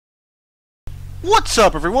What's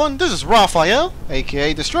up, everyone? This is Raphael,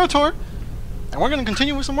 aka Destrotor, and we're going to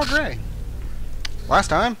continue with some more Gray. Last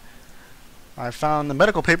time, I found the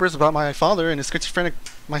medical papers about my father and his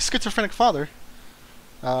my schizophrenic father.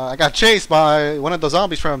 I got chased by one of the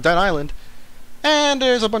zombies from Dead Island, and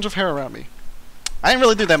there's a bunch of hair around me. I didn't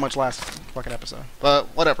really do that much last fucking episode, but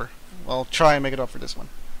whatever. I'll try and make it up for this one.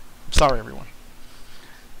 I'm sorry, everyone.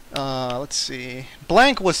 Let's see.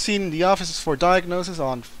 Blank was seen in the offices for diagnosis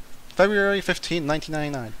on February 15,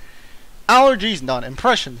 1999. Allergies none.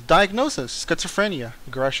 Impressions. Diagnosis. Schizophrenia.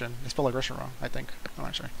 Aggression. They spell aggression wrong, I think. I'm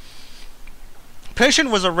not sure. Patient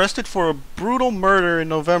was arrested for a brutal murder in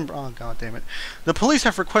November. Oh, god damn it. The police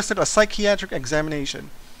have requested a psychiatric examination.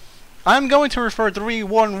 I'm going to refer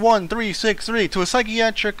 311363 to a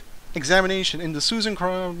psychiatric examination in the Susan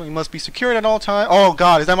crime. He must be secured at all times. Oh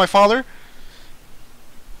god, is that my father?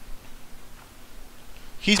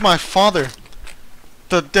 He's my father.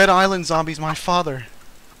 The Dead Island zombie's my father.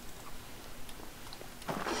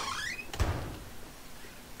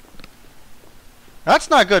 That's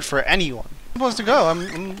not good for anyone. I'm supposed to go.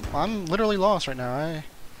 I'm literally lost right now.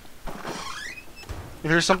 If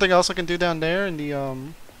there's something else I can do down there in the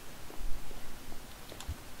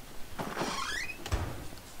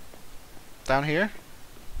down here?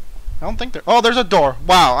 I don't think there. Oh, there's a door.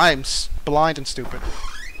 Wow, I'm blind and stupid.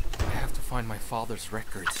 I have to find my father's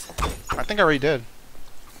records. I think I already did.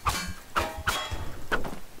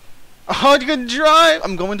 Oh, you can drive!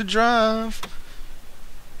 I'm going to drive.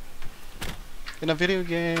 In a video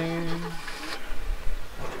game.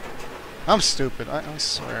 I'm stupid, I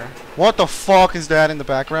swear. What the fuck is that in the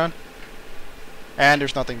background? And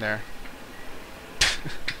there's nothing there.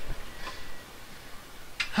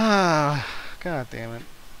 Ah, god damn it.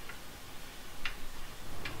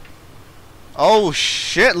 Oh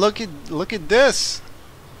shit, look at this.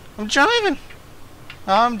 I'm driving.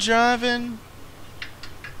 I'm driving.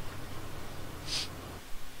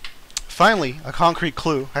 Finally, a concrete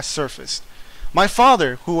clue has surfaced. My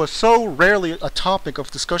father, who was so rarely a topic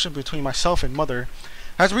of discussion between myself and mother,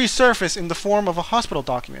 has resurfaced in the form of a hospital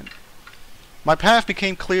document. My path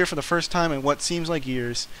became clear for the first time in what seems like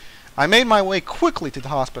years. I made my way quickly to the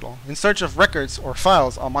hospital, in search of records or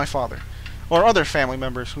files on my father, or other family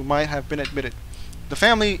members who might have been admitted. The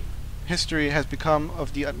family history has become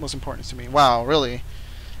of the utmost importance to me. Wow, really?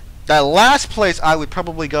 That last place I would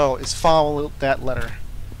probably go is follow that letter.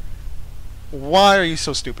 Why are you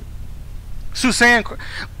so stupid? Suzanne,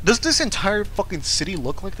 does this entire fucking city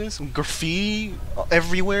look like this? Graffiti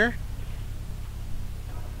everywhere?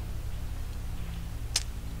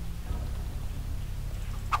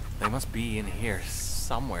 They must be in here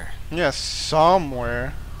somewhere. Yes,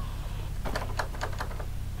 somewhere.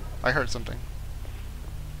 I heard something.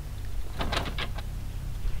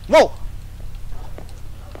 Whoa!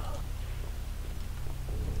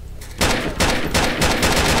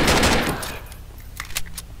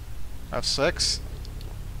 F6.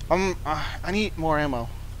 I need more ammo.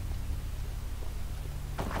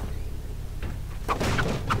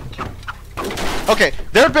 Okay,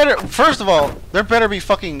 first of all, there better be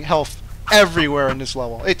fucking health everywhere in this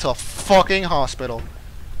level. It's a fucking hospital.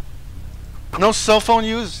 No cell phone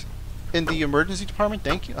use in the emergency department,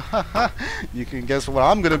 thank you. You can guess what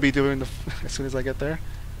I'm gonna be doing as soon as I get there.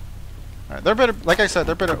 Alright, there better, like I said,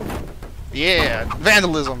 there better, yeah,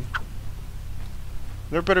 vandalism.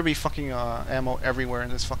 There better be fucking ammo everywhere in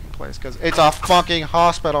this fucking place, because it's a fucking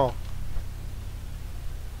hospital.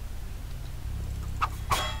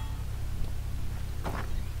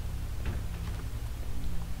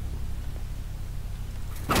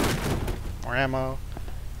 More ammo.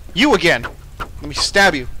 You again! Let me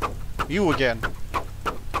stab you. You again.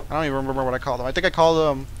 I don't even remember what I called them. I think I called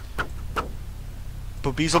them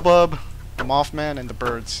Beelzebub, the Mothman, and the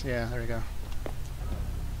birds. Yeah, there you go.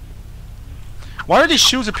 Why are these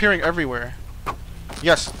shoes appearing everywhere?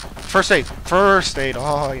 Yes, first aid. First aid.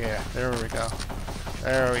 Oh yeah, there we go.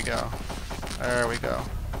 There we go. There we go.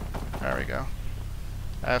 There we go.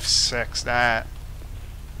 F6. That.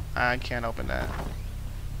 I can't open that.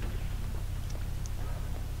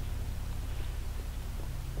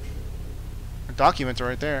 The documents are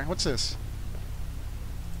right there. What's this?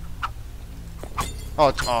 Oh,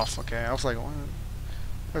 it's off. Okay, I was like, what?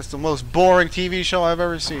 That's the most boring TV show I've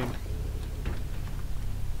ever seen.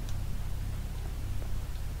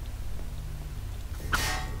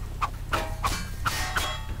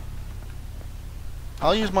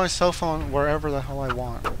 I'll use my cell phone wherever the hell I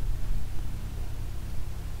want.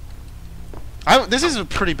 This is a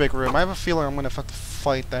pretty big room. I have a feeling I'm gonna have to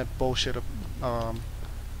fight that bullshit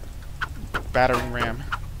battering ram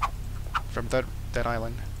from Dead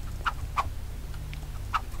Island.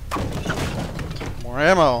 More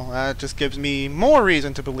ammo. That just gives me more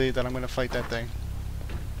reason to believe that I'm gonna fight that thing.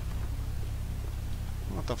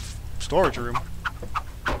 What the storage room?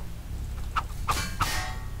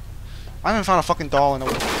 I haven't found a fucking doll in a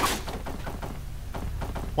while.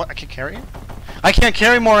 What? I can't carry it? I can't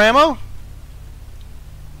carry more ammo?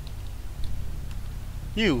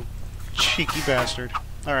 You cheeky bastard.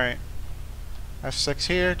 Alright. F6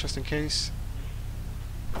 here, just in case.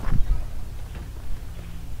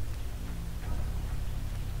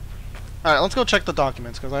 Alright, let's go check the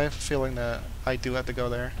documents, because I have a feeling that I do have to go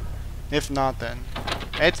there. If not, then...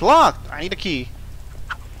 It's locked! I need a key.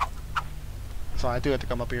 So I do have to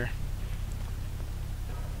come up here.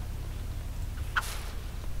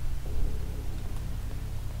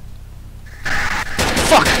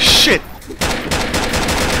 Fuck! Shit!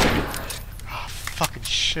 Oh, fucking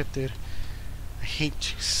shit, dude. I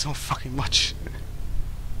hate you so fucking much.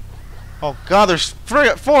 Oh god, there's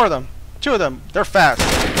four of them! Two of them! They're fast!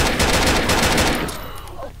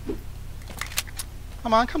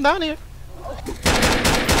 Come on, come down here!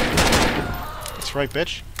 That's right,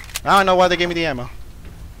 bitch. Now I know why they gave me the ammo.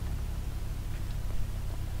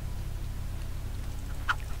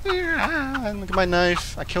 Yeah, look at my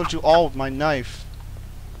knife. I killed you all with my knife.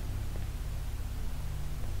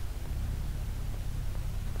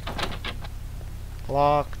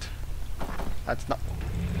 Locked. That's not...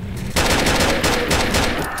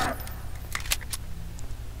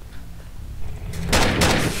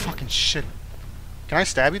 Fucking shit. Can I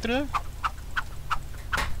stab you through there?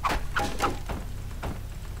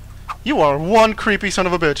 You are one creepy son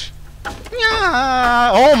of a bitch.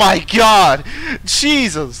 Yeah. Oh my god!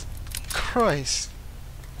 Jesus Christ.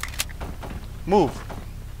 Move.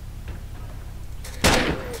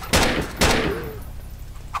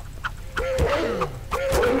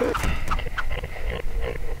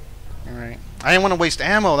 Alright. I didn't want to waste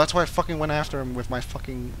ammo, that's why I fucking went after him with my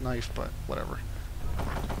fucking knife, but whatever.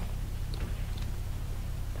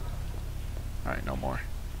 Alright, no more.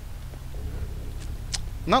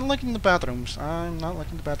 Not liking the bathrooms. I'm not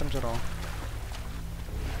liking the bathrooms at all.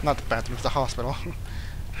 Not the bathrooms, the hospital.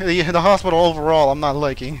 the hospital overall, I'm not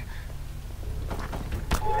liking.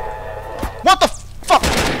 What the fuck?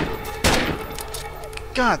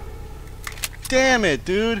 God damn it,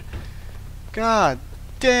 dude. God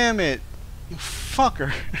damn it. You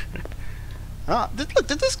fucker. Look,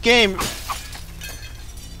 this game...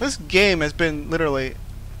 This game has been literally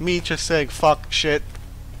me just saying fuck, shit,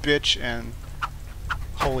 bitch, and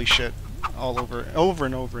holy shit all over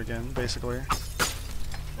and over again, basically.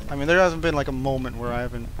 I mean, there hasn't been like a moment where I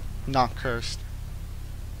haven't not cursed.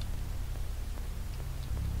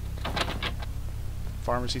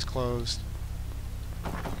 Pharmacy's closed.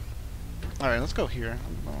 Alright, let's go here.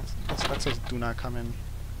 That says do not come in.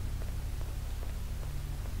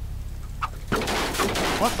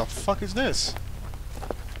 What the fuck is this?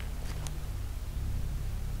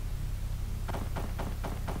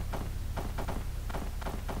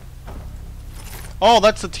 Oh,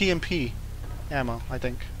 that's the TMP ammo, I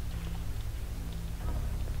think.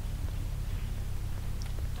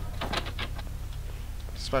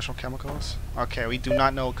 Special chemicals? Okay, we do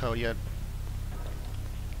not know code yet.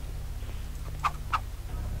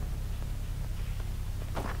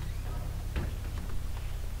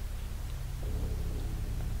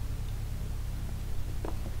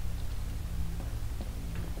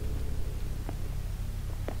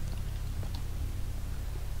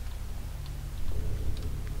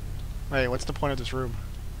 Wait, what's the point of this room?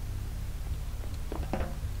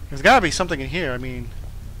 There's gotta be something in here, I mean...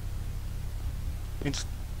 It's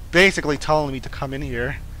basically telling me to come in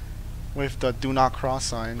here with the do not cross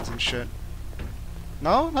signs and shit.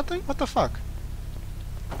 No? Nothing? What the fuck?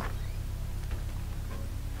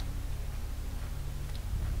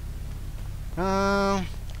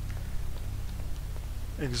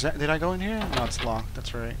 Did I go in here? No, it's locked,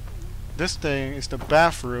 that's right. This thing is the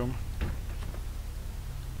bathroom.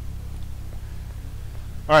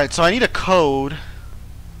 Alright, so I need a code.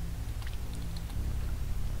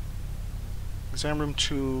 Exam room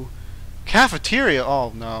 2. Cafeteria!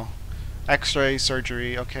 Oh, no. X-ray,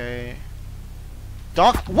 surgery, okay.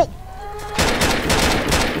 Doc... Whoa!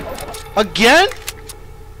 Again?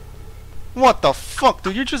 What the fuck,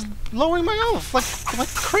 dude? You're just lowering my health like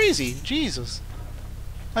crazy. Jesus.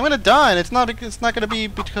 I'm gonna die, and it's not gonna be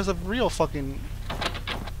because of real fucking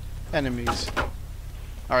enemies.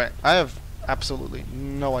 Alright, I have absolutely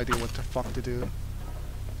no idea what the fuck to do.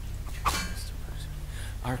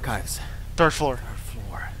 Archives. Third floor. Third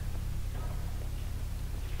floor.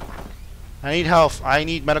 I need health. I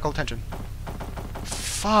need medical attention.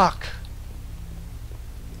 Fuck.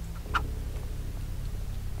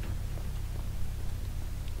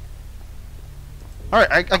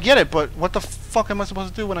 Alright, I get it, but what the fuck am I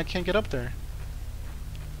supposed to do when I can't get up there?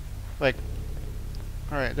 Like,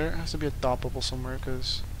 alright, there has to be a thought bubble somewhere,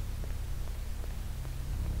 because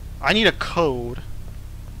I need a code.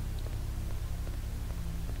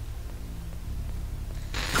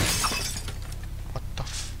 What the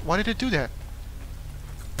why did it do that?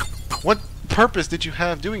 What purpose did you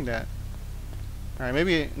have doing that? Alright,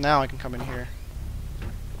 maybe now I can come in here.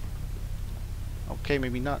 Okay,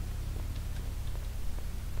 maybe not.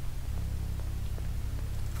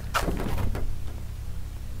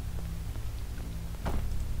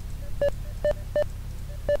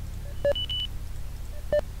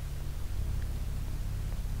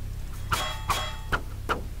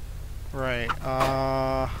 Right,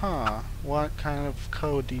 what kind of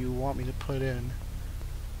code do you want me to put in?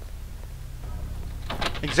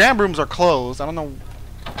 Exam rooms are closed. I don't know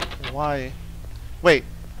why. Wait,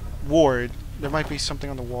 ward. There might be something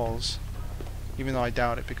on the walls. Even though I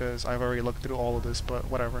doubt it because I've already looked through all of this,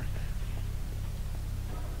 but whatever.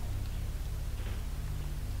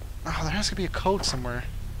 Oh, there has to be a code somewhere.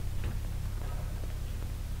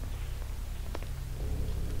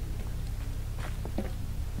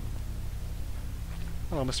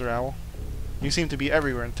 Hello, Mr. Owl. You seem to be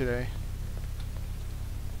everywhere today.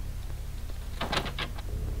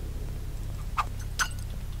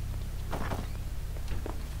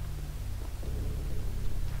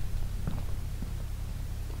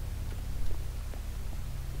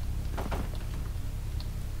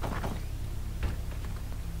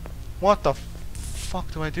 What the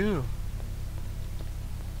fuck do I do?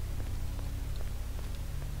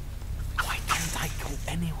 Why can't I go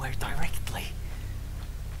anywhere directly?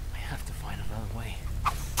 I have to find another way.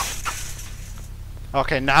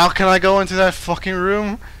 Okay, now can I go into that fucking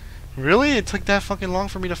room? Really? It took that fucking long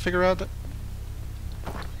for me to figure out that...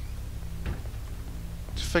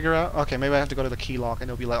 Okay, maybe I have to go to the key lock and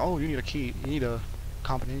it'll be like, oh, you need a key. You need a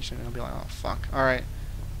combination. And I'll be like, oh, fuck. Alright.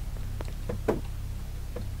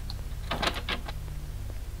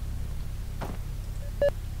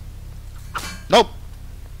 Nope!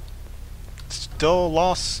 Still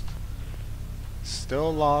lost.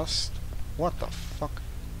 Still lost. What the fuck?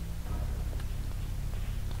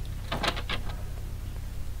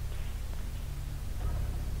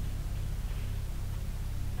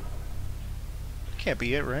 Can't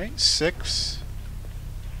be it, right? 6.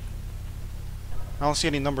 I don't see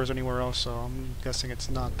any numbers anywhere else, so I'm guessing it's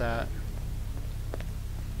not that.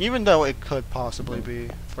 Even though it could possibly be,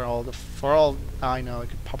 for all I know, it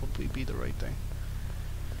could probably be the right thing.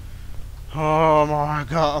 Oh my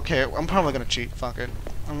god. Okay, I'm probably gonna cheat. Fuck it.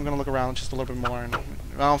 I'm gonna look around just a little bit more, and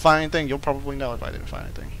if I don't find anything, you'll probably know if I didn't find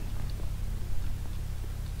anything.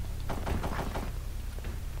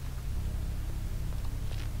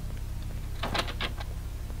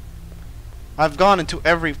 I've gone into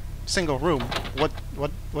every single room. What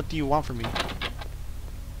do you want from me?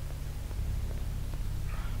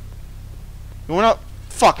 You went up?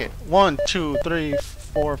 Fuck it. 1, 2, 3,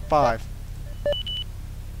 4, 5.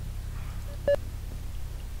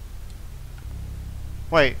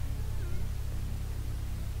 Wait.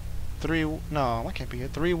 3. No, that can't be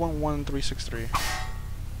it. 311363.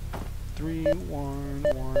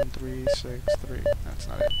 311363. That's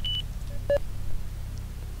not it.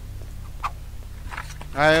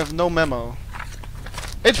 I have no memo.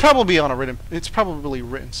 It's probably on a written. It's probably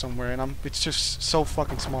written somewhere, and it's just so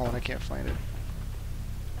fucking small, and I can't find it.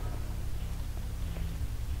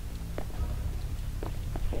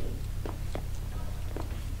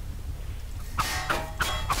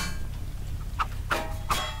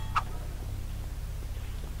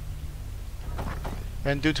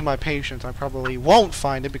 And due to my patience, I probably won't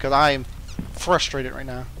find it because I am frustrated right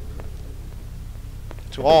now.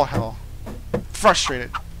 To all hell.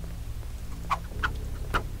 Frustrated.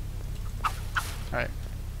 Alright.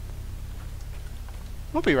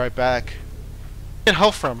 We'll be right back. Get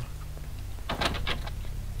health from.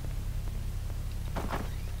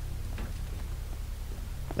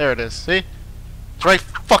 There it is. See? It's right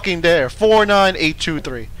fucking there.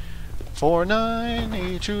 49823.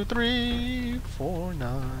 49823.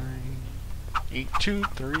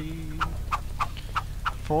 49823.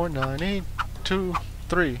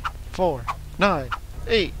 49823.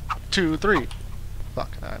 49823.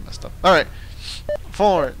 Fuck, I messed up. Alright.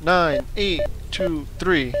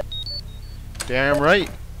 49823. Damn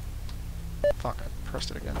right. Fuck, I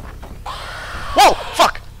pressed it again. Whoa!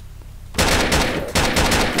 Fuck!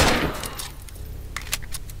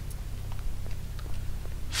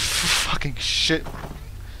 Fucking shit.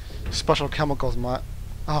 Special chemicals,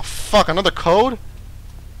 oh fuck, another code?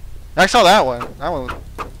 I saw that one. That one.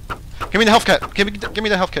 Give me the health kit. Give me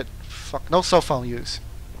the health kit. Fuck, no cell phone use.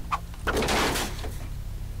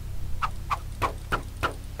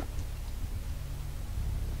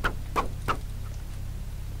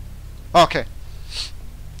 Okay.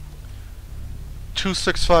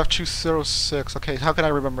 265206. Okay, how can I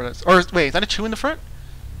remember this? Or wait, is that a 2 in the front?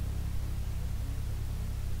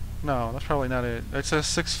 No, that's probably not it. It says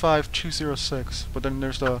 65206, but then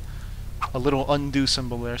there's a little undo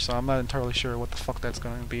symbol there, so I'm not entirely sure what the fuck that's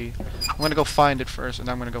gonna be. I'm gonna go find it first, and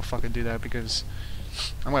I'm gonna go fucking do that because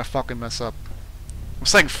I'm gonna fucking mess up. I'm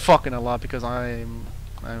saying fucking a lot because I'm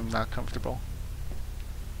not comfortable.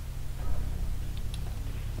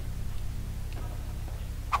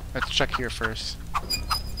 Let's check here first.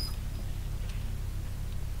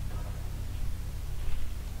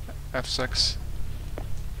 F6.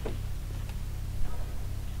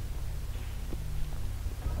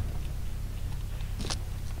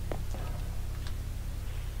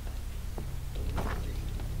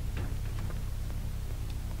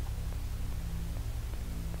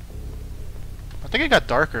 I think it got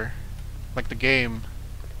darker. Like the game.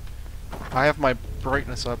 I have my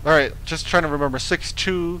brightness up. Alright, just trying to remember.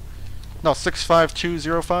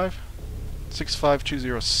 65205?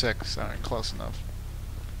 65206. Alright, close enough.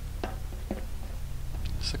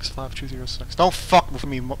 65206. Don't fuck with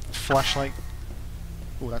me, flashlight.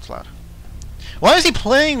 Ooh, that's loud. Why is he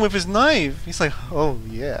playing with his knife? He's like, oh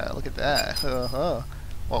yeah, look at that. Whoa.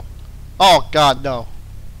 Oh god, no.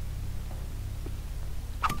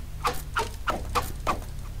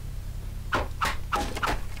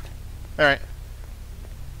 Alright.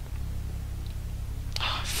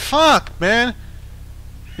 Fuck, man.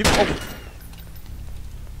 Oh.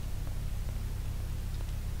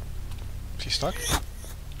 Is he stuck?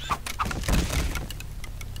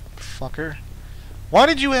 Fucker. Why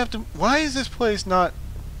did you have to... Why is this place not...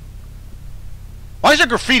 Why is there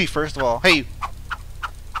graffiti, first of all? Hey!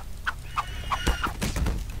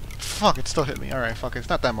 Fuck, it still hit me. Alright, fuck it. It's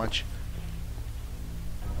not that much.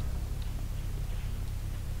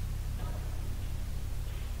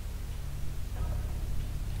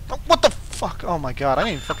 Oh, what the fuck? Oh my god, I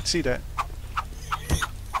didn't even fucking see that.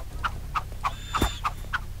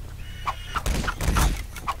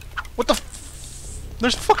 What the f...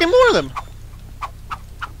 There's fucking more of them!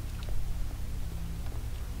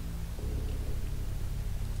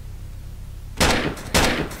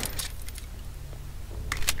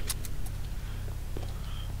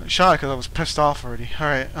 I shot it because I was pissed off already.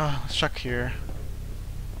 Alright, let's check here.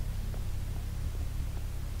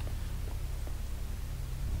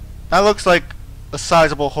 That looks like a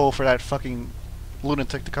sizable hole for that fucking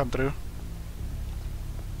lunatic to come through.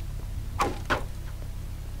 Can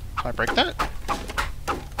I break that?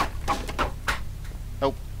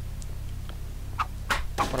 Nope.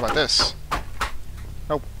 What about this?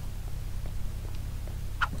 Nope.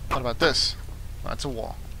 What about this? That's a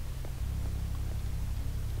wall.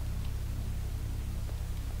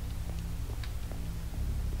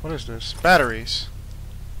 What is this? Batteries.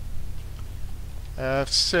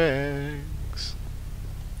 F6.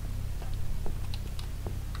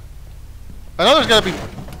 I know there's gotta be...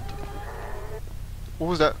 What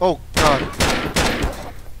was that? Oh, God.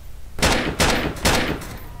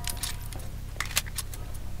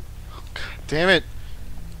 God damn it.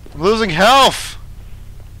 I'm losing health!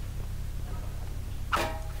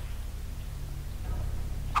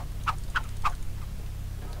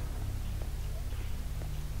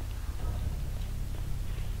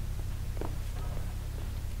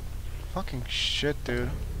 Fucking shit, dude.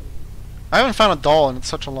 I haven't found a doll in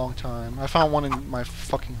such a long time. I found one in my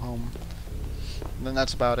fucking home. And then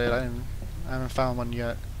that's about it. I haven't found one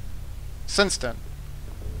yet. Since then.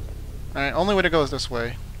 Alright, only way to go is this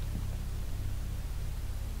way.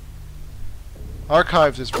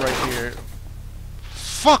 Archives is right here.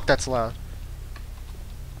 Fuck, that's loud.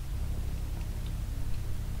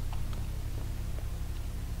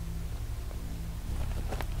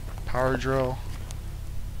 Power drill.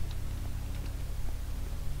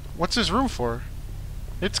 What's this room for?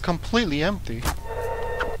 It's completely empty.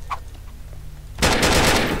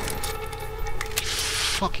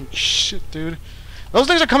 Fucking shit, dude. Those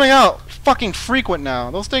things are coming out fucking frequent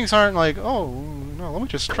now. Those things aren't like, oh, no, let me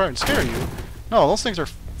just try and scare you. No, those things are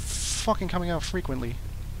fucking coming out frequently.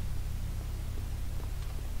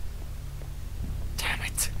 Damn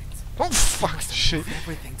it. Oh, fuck shit.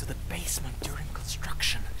 Everything to the basement during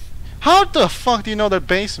construction. How the fuck do you know the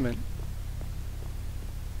basement?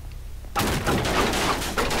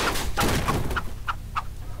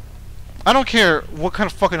 I don't care what kind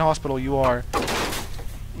of fucking hospital you are.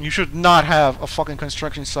 You should not have a fucking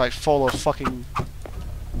construction site full of fucking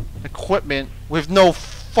equipment with no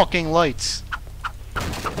fucking lights.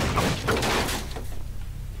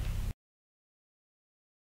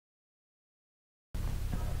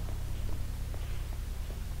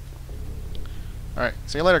 Alright,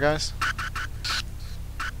 see you later, guys.